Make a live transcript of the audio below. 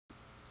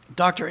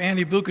Dr.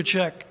 Annie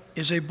Bukacek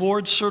is a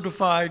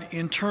board-certified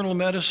internal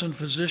medicine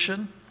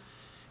physician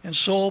and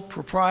sole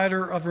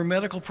proprietor of her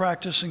medical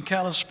practice in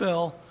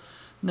Kalispell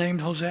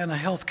named Hosanna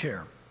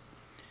Healthcare.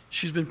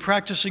 She's been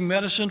practicing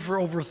medicine for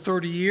over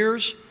 30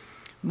 years,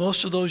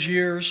 most of those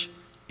years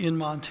in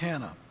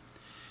Montana.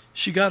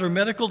 She got her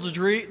medical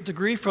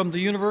degree from the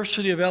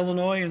University of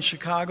Illinois in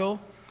Chicago,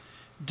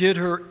 did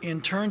her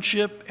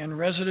internship and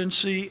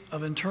residency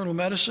of internal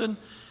medicine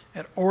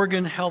at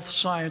Oregon Health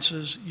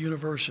Sciences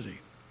University.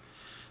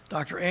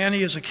 Dr.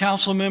 Annie is a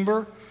council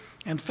member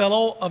and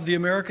fellow of the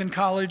American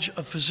College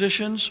of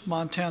Physicians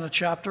Montana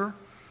chapter,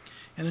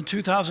 and in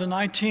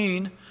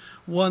 2019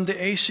 won the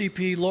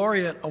ACP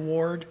Laureate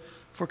Award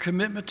for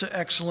commitment to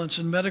excellence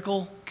in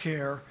medical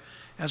care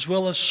as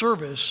well as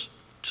service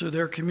to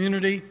their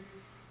community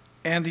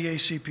and the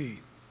ACP.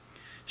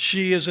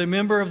 She is a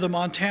member of the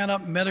Montana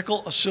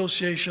Medical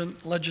Association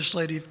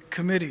Legislative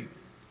Committee.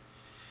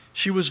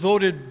 She was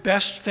voted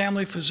Best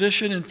Family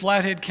Physician in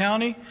Flathead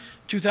County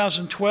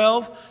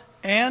 2012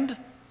 and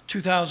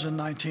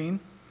 2019,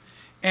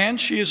 and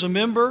she is a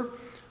member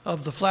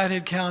of the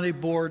Flathead County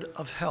Board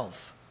of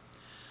Health.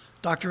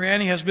 Dr.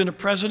 Annie has been a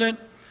president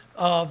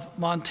of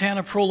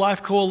Montana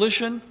Pro-Life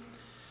Coalition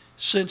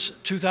since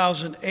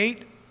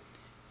 2008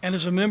 and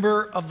is a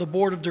member of the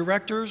board of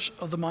directors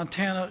of the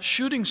Montana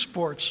Shooting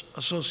Sports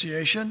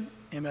Association,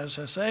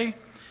 MSSA.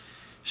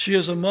 She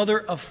is a mother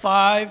of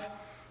 5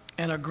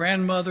 and a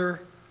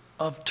grandmother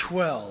of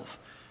 12.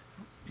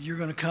 You're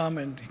going to come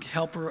and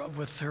help her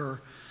with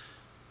her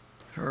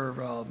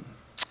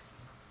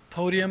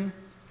podium.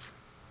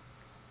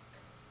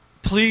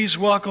 Please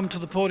welcome to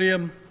the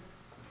podium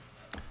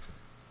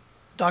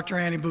Dr.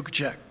 Annie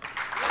Bukacek.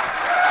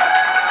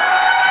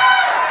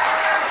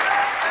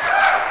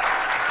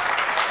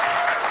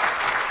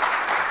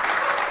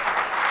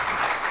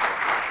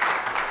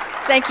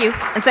 Thank you,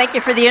 and thank you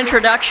for the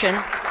introduction.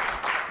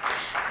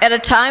 At a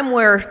time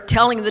where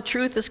telling the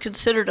truth is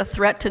considered a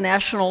threat to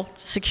national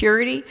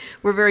security,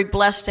 we're very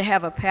blessed to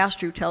have a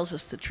pastor who tells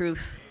us the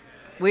truth.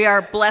 We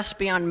are blessed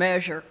beyond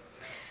measure.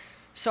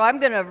 So I'm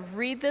going to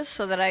read this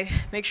so that I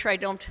make sure I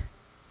don't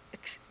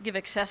give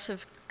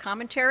excessive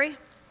commentary.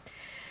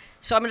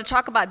 So I'm going to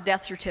talk about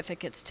death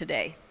certificates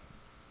today.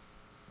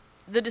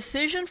 The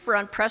decision for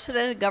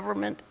unprecedented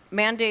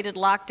government-mandated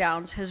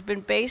lockdowns has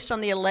been based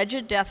on the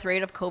alleged death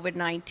rate of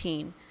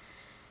COVID-19.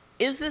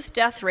 Is this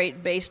death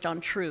rate based on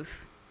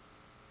truth?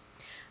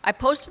 I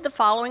posted the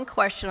following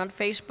question on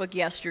Facebook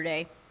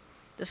yesterday.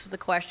 This is the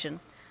question.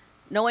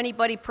 Know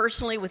anybody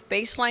personally with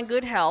baseline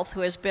good health who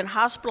has been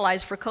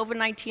hospitalized for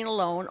COVID-19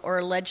 alone or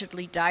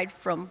allegedly died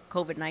from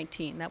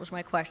COVID-19? That was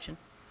my question.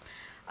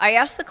 I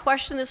asked the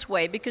question this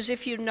way because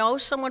if you know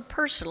someone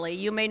personally,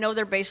 you may know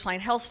their baseline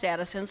health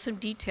status and some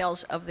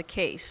details of the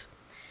case.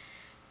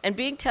 And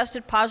being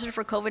tested positive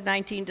for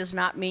COVID-19 does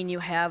not mean you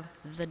have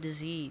the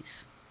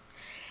disease.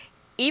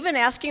 Even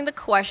asking the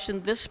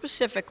question this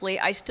specifically,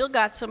 I still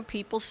got some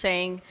people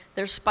saying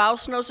their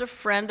spouse knows a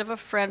friend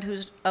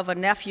who's of a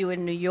nephew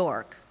in New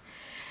York.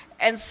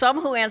 And some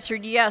who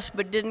answered yes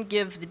but didn't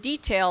give the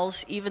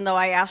details, even though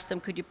I asked them,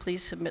 could you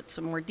please submit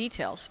some more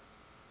details?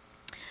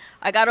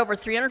 I got over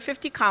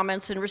 350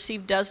 comments and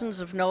received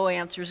dozens of no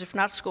answers, if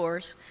not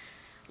scores.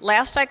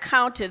 Last I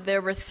counted,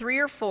 there were 3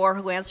 or 4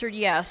 who answered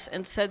yes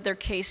and said their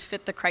case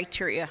fit the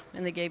criteria,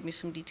 and they gave me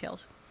some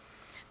details.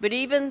 But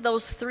even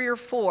those 3 or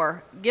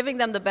 4, giving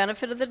them the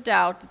benefit of the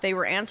doubt that they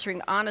were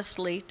answering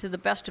honestly to the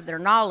best of their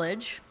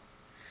knowledge,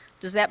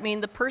 does that mean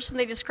the person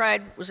they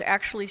described was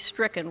actually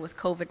stricken with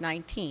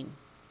COVID-19?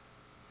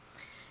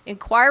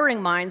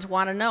 Inquiring minds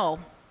want to know,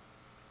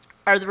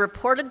 are the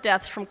reported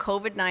deaths from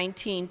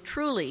COVID-19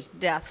 truly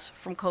deaths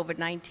from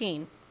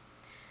COVID-19?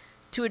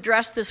 To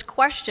address this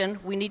question,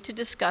 we need to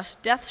discuss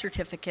death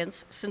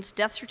certificates, since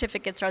death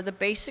certificates are the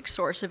basic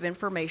source of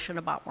information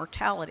about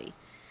mortality.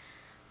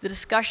 The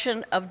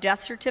discussion of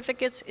death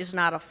certificates is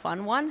not a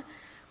fun one.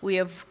 We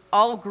have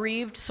all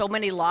grieved so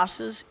many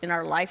losses in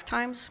our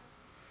lifetimes.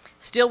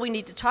 Still, we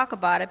need to talk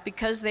about it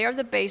because they are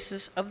the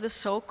basis of the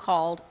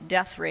so-called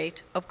death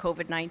rate of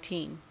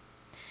COVID-19.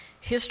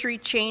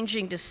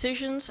 History-changing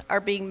decisions are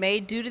being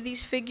made due to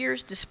these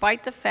figures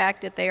despite the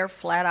fact that they are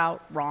flat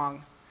out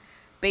wrong,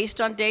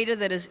 based on data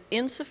that is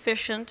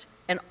insufficient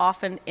and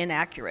often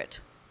inaccurate.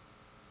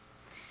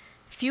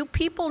 Few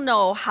people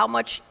know how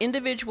much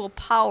individual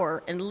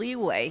power and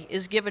leeway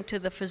is given to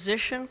the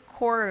physician,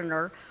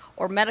 coroner,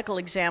 or medical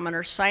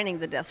examiner signing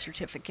the death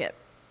certificate.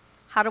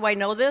 How do I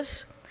know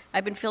this?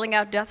 I've been filling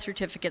out death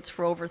certificates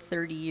for over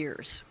 30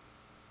 years.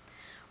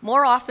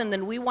 More often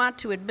than we want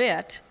to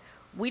admit,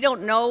 we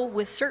don't know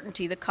with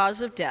certainty the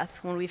cause of death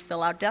when we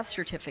fill out death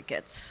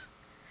certificates.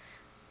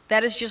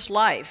 That is just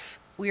life.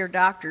 We are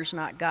doctors,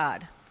 not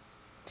God.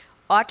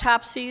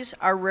 Autopsies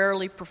are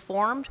rarely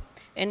performed,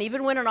 and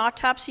even when an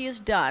autopsy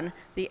is done,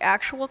 the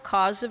actual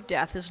cause of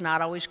death is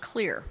not always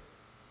clear.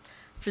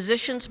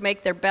 Physicians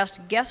make their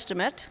best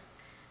guesstimate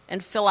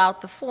and fill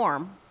out the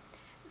form.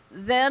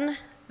 Then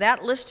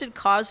that listed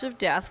cause of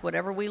death,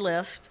 whatever we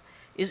list,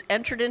 is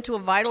entered into a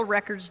vital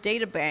records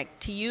data bank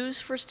to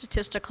use for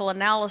statistical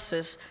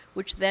analysis,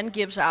 which then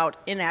gives out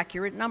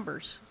inaccurate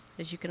numbers,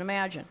 as you can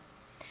imagine.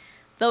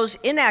 Those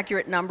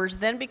inaccurate numbers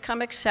then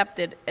become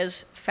accepted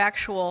as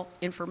factual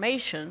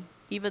information,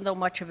 even though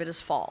much of it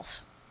is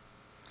false.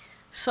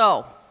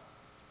 So,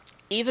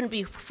 even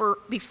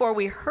before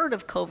we heard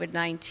of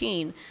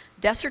COVID-19,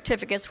 death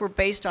certificates were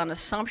based on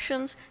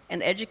assumptions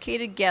and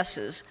educated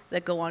guesses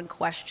that go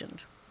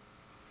unquestioned.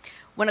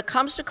 When it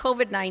comes to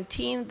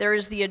COVID-19, there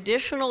is the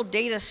additional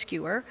data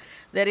skewer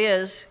that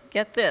is,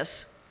 get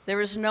this,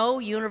 there is no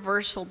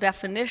universal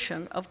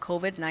definition of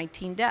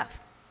COVID-19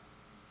 death.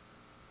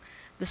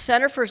 The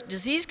Center for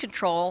Disease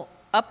Control,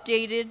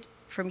 updated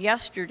from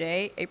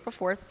yesterday, April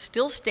 4th,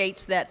 still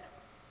states that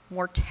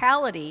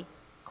mortality,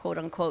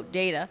 quote-unquote,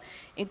 data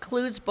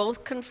includes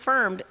both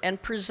confirmed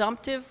and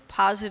presumptive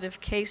positive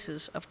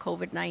cases of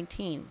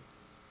COVID-19.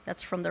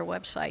 That's from their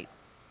website.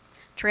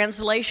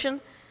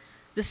 Translation,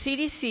 the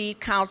CDC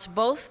counts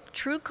both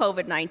true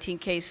COVID-19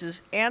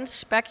 cases and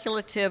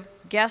speculative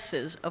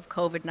guesses of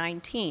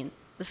COVID-19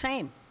 the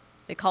same.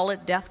 They call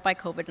it death by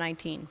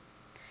COVID-19.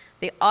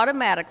 They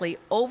automatically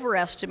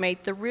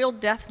overestimate the real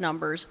death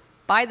numbers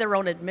by their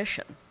own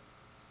admission.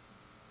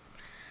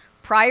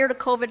 Prior to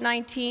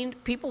COVID-19,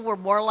 people were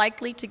more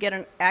likely to get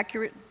an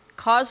accurate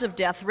cause of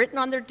death written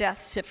on their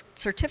death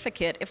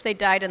certificate if they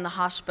died in the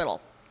hospital.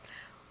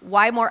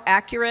 Why more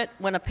accurate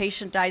when a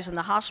patient dies in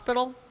the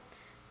hospital?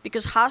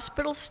 Because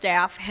hospital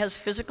staff has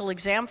physical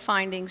exam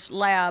findings,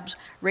 labs,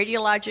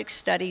 radiologic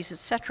studies,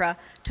 etc.,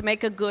 to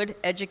make a good,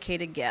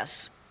 educated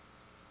guess.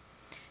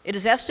 It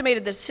is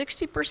estimated that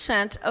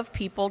 60% of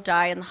people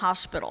die in the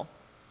hospital.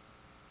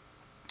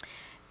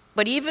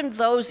 But even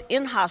those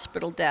in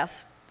hospital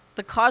deaths,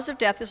 the cause of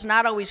death is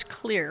not always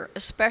clear,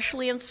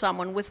 especially in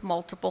someone with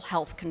multiple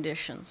health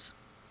conditions,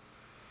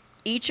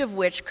 each of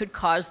which could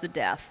cause the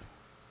death.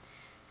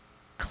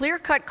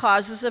 Clear-cut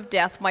causes of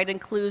death might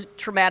include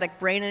traumatic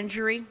brain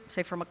injury,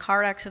 say from a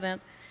car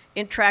accident,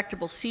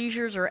 intractable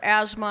seizures or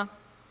asthma,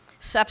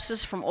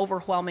 sepsis from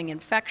overwhelming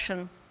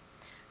infection,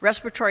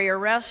 respiratory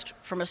arrest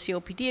from a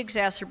COPD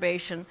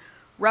exacerbation,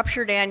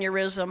 ruptured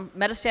aneurysm,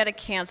 metastatic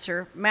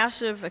cancer,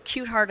 massive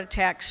acute heart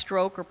attack,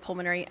 stroke, or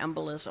pulmonary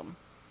embolism.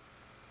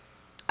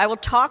 I will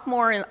talk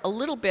more in a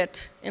little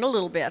bit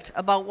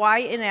about why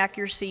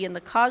inaccuracy in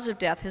the cause of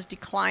death has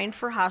declined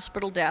for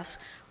hospital deaths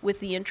with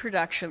the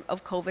introduction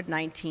of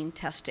COVID-19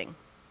 testing.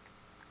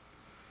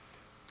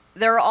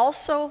 There are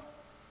also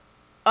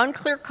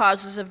unclear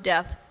causes of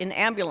death in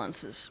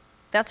ambulances.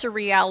 That's a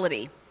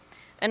reality.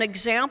 An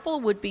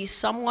example would be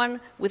someone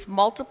with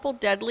multiple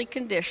deadly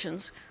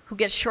conditions who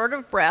gets short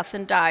of breath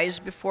and dies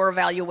before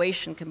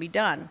evaluation can be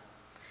done.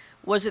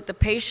 Was it the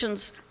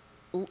patient's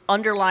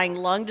underlying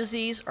lung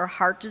disease or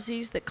heart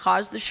disease that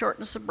caused the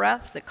shortness of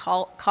breath, that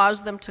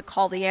caused them to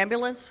call the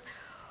ambulance?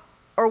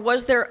 Or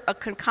was there a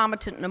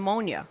concomitant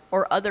pneumonia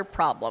or other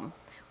problem?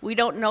 We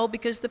don't know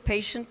because the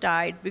patient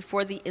died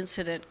before the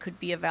incident could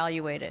be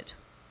evaluated.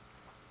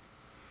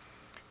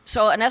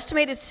 So an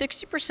estimated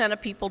 60%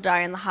 of people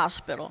die in the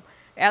hospital.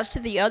 As to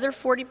the other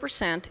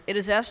 40%, it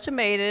is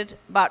estimated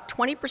about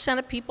 20%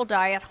 of people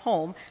die at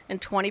home and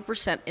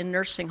 20% in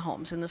nursing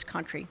homes in this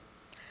country.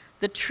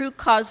 The true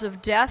cause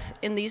of death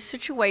in these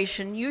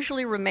situations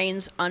usually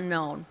remains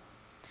unknown.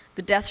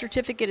 The death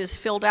certificate is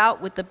filled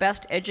out with the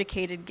best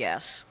educated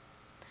guess.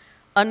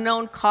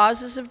 Unknown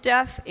causes of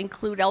death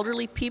include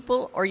elderly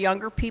people or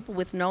younger people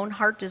with known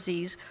heart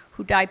disease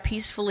who die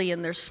peacefully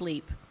in their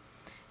sleep.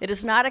 It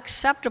is not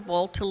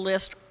acceptable to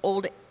list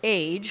old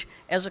age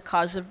as a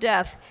cause of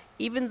death,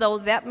 even though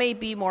that may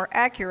be more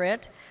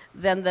accurate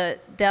than the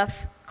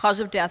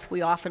cause of death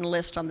we often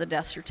list on the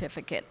death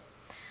certificate.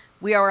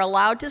 We are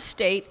allowed to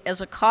state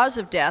as a cause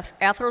of death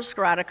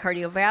atherosclerotic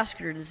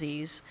cardiovascular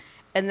disease,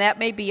 and that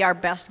may be our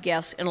best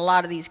guess in a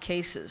lot of these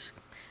cases.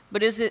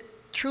 But is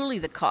it truly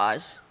the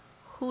cause?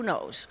 Who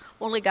knows?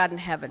 Only God in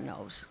heaven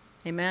knows.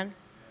 Amen?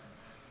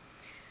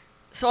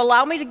 So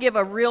allow me to give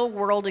a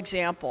real-world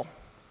example.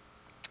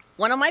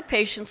 One of my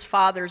patient's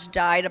fathers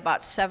died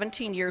about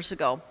 17 years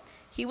ago.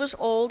 He was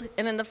old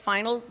and in the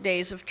final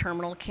days of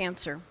terminal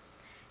cancer.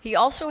 He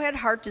also had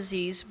heart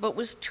disease, but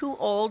was too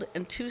old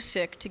and too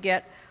sick to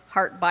get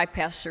heart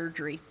bypass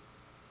surgery.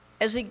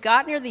 As he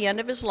got near the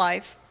end of his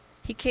life,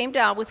 he came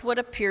down with what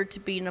appeared to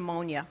be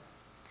pneumonia.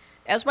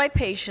 As my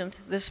patient,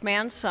 this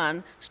man's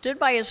son, stood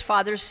by his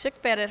father's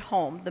sickbed at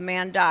home, the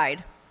man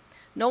died.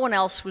 No one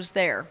else was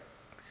there.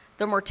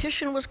 The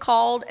mortician was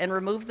called and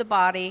removed the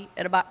body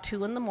at about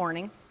 2 in the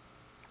morning.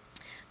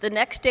 The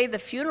next day, the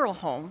funeral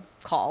home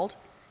called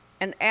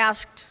and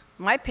asked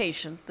my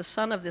patient, the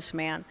son of this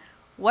man,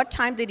 what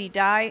time did he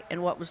die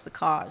and what was the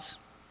cause?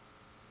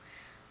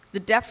 The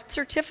death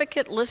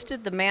certificate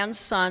listed the man's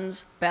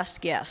son's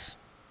best guess.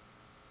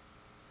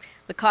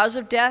 The cause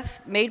of death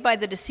made by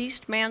the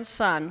deceased man's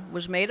son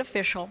was made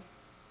official.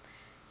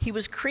 He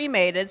was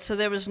cremated, so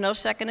there was no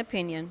second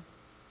opinion.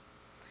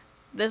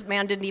 This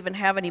man didn't even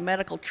have any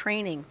medical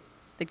training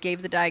that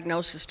gave the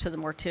diagnosis to the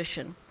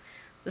mortician.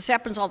 This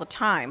happens all the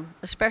time,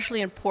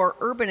 especially in poor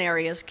urban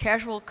areas,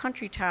 casual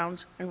country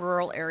towns, and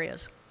rural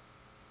areas.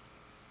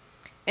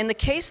 In the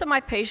case of my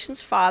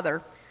patient's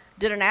father,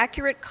 did an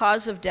accurate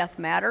cause of death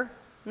matter?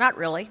 Not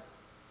really.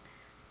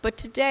 But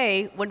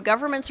today, when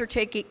governments are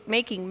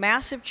making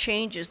massive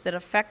changes that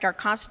affect our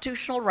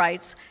constitutional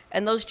rights,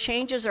 and those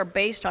changes are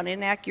based on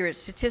inaccurate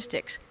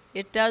statistics,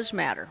 it does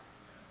matter.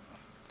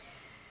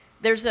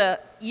 There's a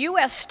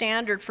US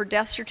standard for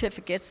death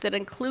certificates that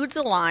includes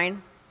a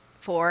line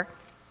for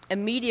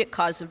immediate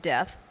cause of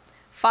death,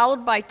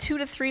 followed by 2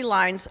 to 3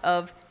 lines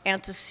of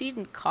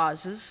antecedent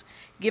causes,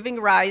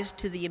 giving rise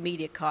to the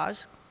immediate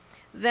cause,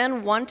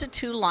 then 1 to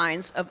 2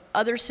 lines of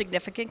other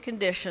significant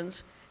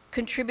conditions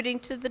contributing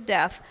to the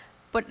death,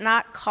 but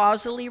not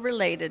causally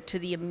related to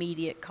the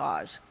immediate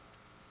cause.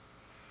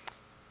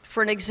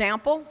 For an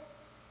example,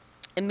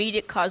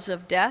 immediate cause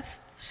of death,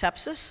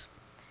 sepsis,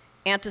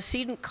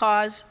 antecedent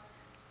cause,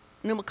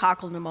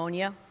 pneumococcal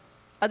pneumonia,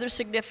 other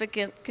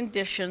significant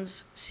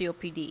conditions,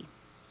 COPD.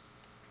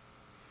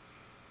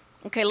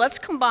 Okay, let's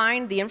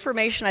combine the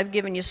information I've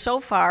given you so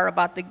far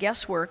about the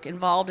guesswork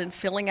involved in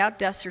filling out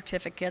death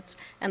certificates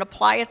and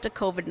apply it to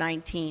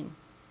COVID-19.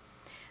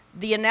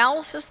 The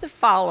analysis that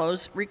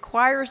follows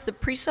requires the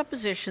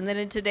presupposition that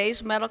in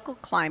today's medical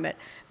climate,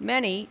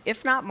 many,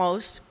 if not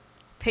most,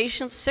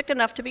 patients sick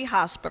enough to be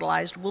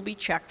hospitalized will be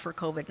checked for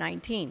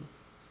COVID-19.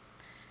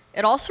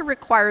 It also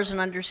requires an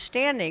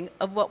understanding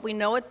of what we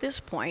know at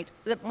this point,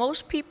 that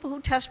most people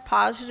who test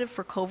positive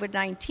for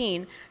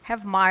COVID-19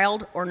 have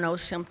mild or no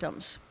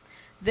symptoms.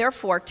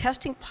 Therefore,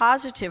 testing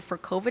positive for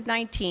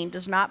COVID-19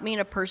 does not mean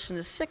a person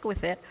is sick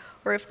with it,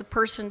 or if the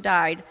person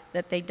died,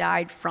 that they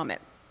died from it.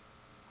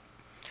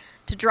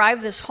 To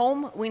drive this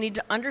home, we need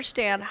to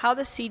understand how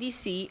the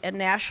CDC and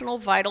National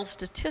Vital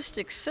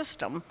Statistics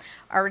System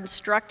are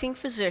instructing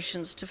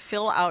physicians to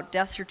fill out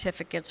death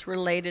certificates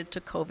related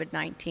to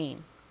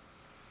COVID-19.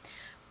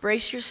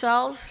 Brace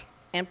yourselves,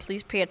 and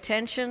please pay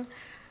attention,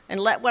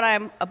 and let what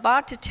I'm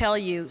about to tell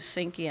you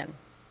sink in.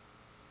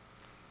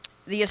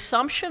 The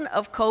assumption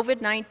of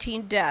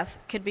COVID-19 death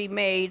can be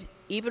made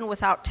even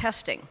without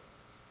testing.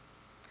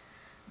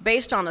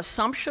 Based on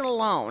assumption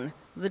alone,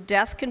 the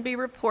death can be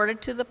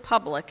reported to the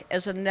public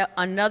as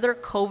another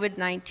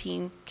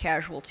COVID-19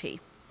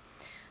 casualty.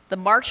 The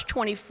March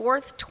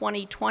 24th,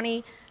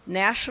 2020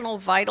 National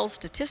Vital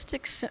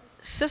Statistics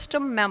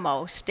System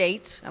memo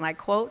states, and I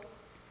quote,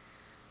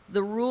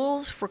 "The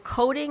rules for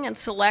coding and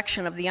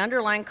selection of the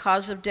underlying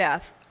cause of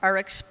death are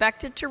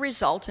expected to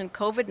result in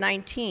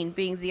COVID-19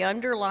 being the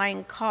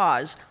underlying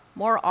cause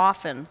more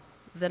often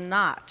than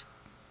not."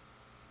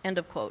 End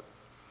of quote.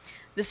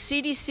 The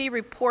CDC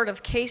report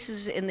of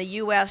cases in the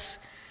US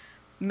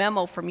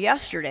memo from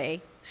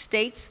yesterday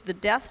states the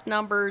death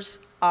numbers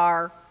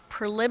are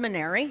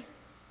preliminary,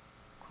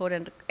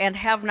 quote, and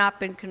have not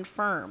been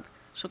confirmed.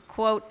 So,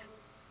 quote,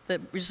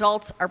 the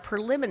results are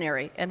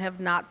preliminary and have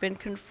not been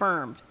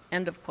confirmed,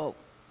 end of quote.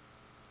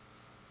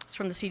 It's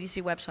from the CDC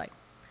website.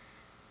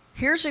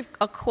 Here's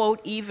a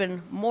quote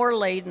even more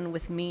laden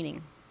with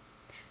meaning.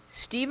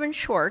 Stephen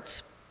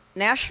Schwartz,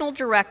 National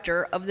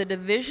Director of the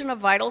Division of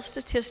Vital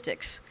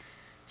Statistics,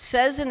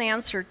 says in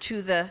answer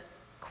to the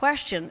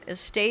question as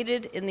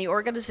stated in the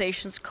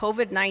organization's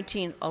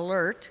COVID-19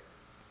 alert,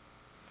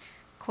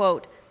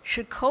 quote,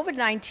 "Should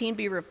COVID-19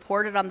 be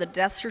reported on the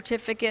death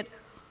certificate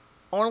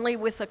only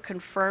with a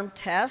confirmed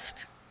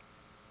test?"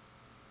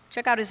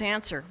 Check out his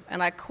answer,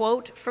 and I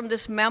quote from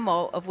this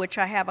memo of which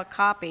I have a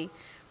copy,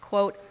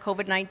 quote,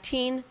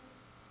 "COVID-19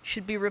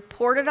 should be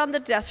reported on the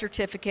death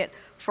certificate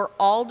for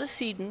all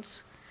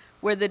decedents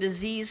where the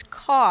disease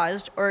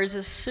caused or is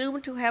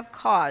assumed to have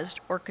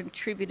caused or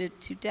contributed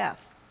to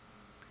death.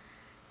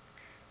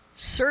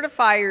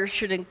 Certifiers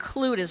should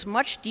include as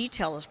much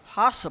detail as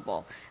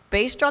possible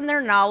based on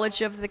their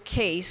knowledge of the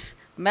case,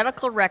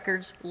 medical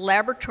records,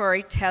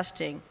 laboratory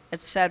testing,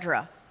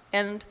 etc."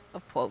 End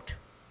of quote.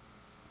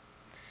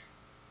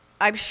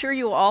 I'm sure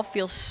you all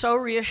feel so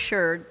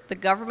reassured the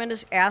government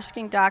is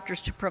asking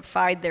doctors to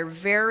provide their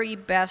very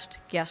best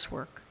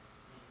guesswork.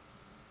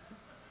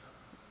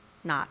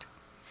 Not.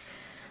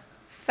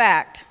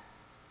 Fact,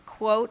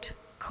 quote,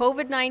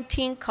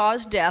 "COVID-19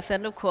 caused death,"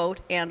 end of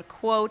quote, and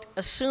quote,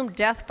 "assumed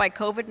death by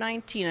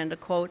COVID-19," end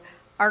of quote,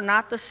 are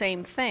not the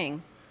same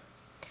thing.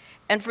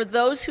 And for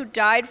those who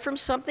died from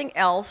something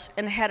else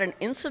and had an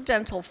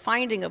incidental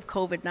finding of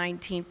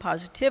COVID-19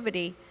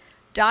 positivity,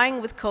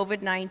 dying with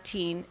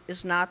COVID-19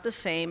 is not the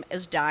same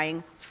as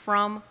dying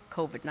from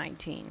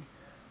COVID-19.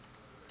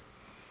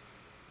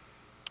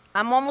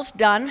 I'm almost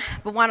done,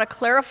 but want to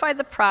clarify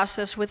the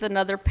process with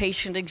another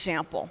patient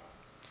example.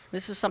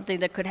 This is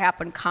something that could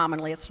happen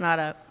commonly. It's not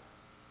a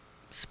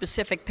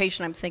specific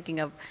patient I'm thinking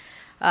of.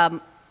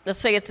 Let's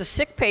say it's a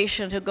sick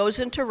patient who goes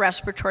into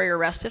respiratory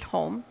arrest at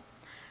home.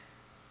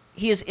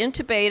 He is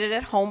intubated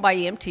at home by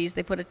EMTs.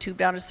 They put a tube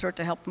down his throat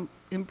to help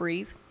him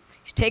breathe.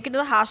 He's taken to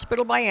the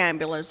hospital by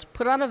ambulance,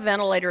 put on a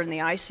ventilator in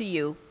the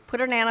ICU,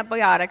 put on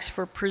antibiotics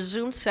for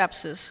presumed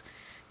sepsis,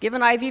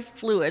 given IV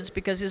fluids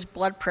because his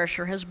blood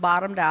pressure has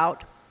bottomed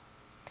out.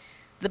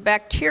 The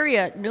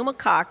bacteria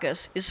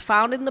pneumococcus is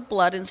found in the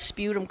blood and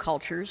sputum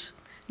cultures.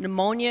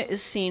 Pneumonia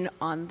is seen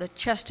on the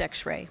chest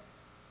x-ray.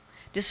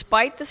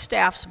 Despite the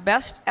staff's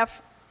best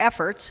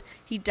efforts,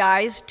 he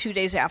dies 2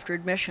 days after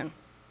admission.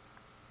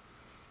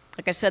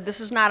 Like I said, this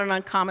is not an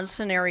uncommon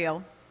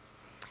scenario.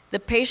 The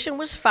patient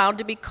was found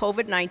to be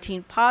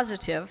COVID-19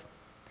 positive,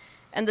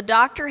 and the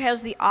doctor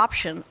has the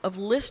option of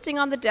listing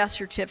on the death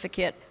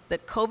certificate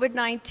that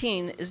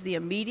COVID-19 is the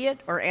immediate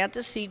or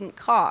antecedent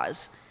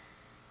cause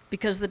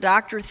because the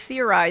doctor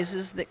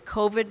theorizes that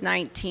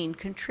COVID-19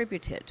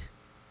 contributed.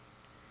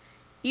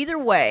 Either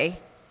way,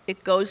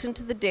 it goes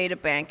into the data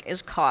bank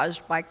as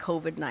caused by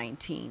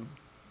COVID-19.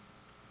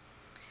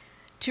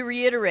 To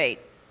reiterate,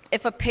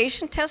 if a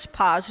patient tests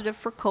positive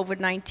for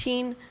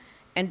COVID-19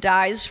 and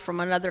dies from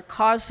another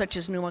cause such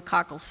as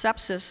pneumococcal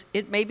sepsis,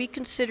 it may be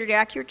considered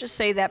accurate to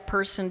say that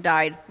person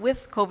died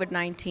with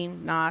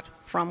COVID-19, not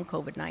from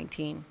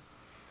COVID-19.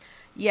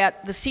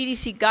 Yet the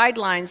CDC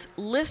guidelines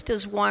list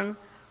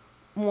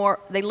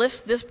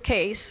this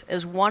case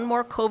as one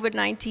more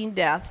COVID-19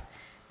 death,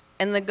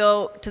 and they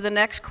go to the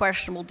next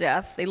questionable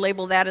death. They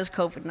label that as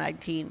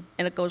COVID-19,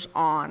 and it goes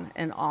on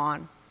and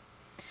on.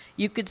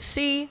 You could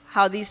see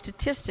how these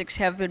statistics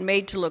have been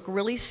made to look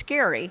really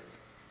scary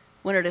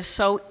when it is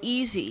so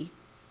easy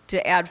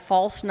to add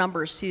false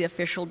numbers to the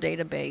official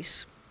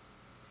database.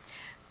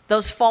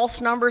 Those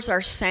false numbers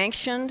are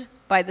sanctioned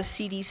by the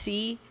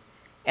CDC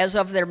as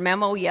of their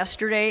memo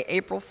yesterday,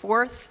 April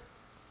 4th.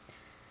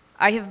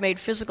 I have made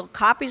physical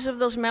copies of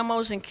those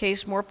memos in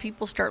case more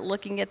people start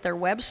looking at their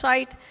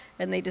website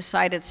and they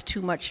decide it's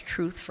too much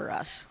truth for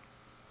us.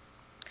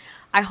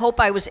 I hope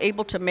I was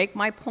able to make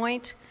my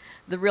point.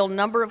 The real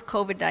number of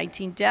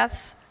COVID-19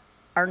 deaths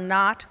are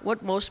not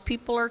what most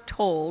people are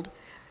told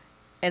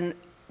and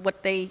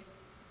what they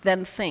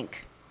then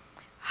think.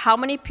 How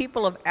many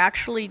people have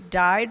actually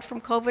died from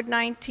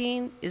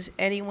COVID-19 is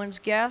anyone's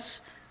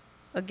guess.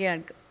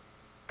 Again,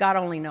 God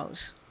only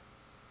knows.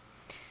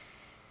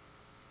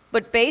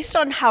 But based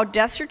on how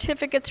death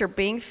certificates are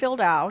being filled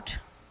out,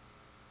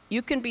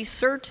 you can be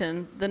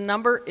certain the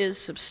number is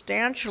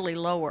substantially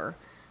lower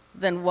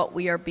than what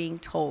we are being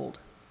told.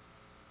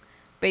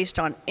 Based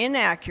on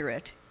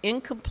inaccurate,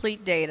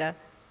 incomplete data,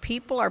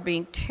 people are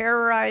being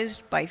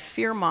terrorized by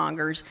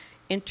fearmongers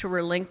into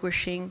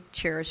relinquishing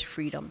cherished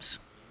freedoms.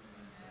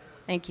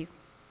 Thank you.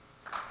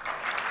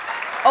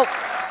 Oh,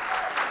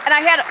 and I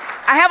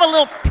have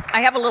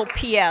a little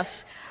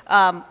PS.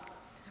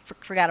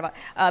 Forgot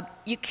about.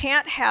 You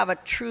can't have a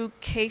true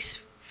case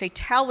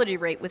fatality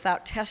rate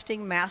without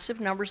testing massive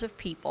numbers of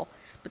people,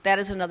 but that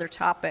is another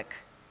topic.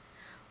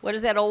 What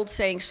is that old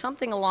saying?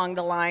 Something along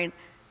the line,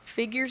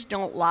 figures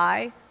don't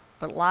lie,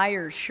 but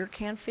liars sure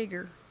can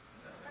figure.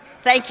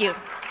 Thank you.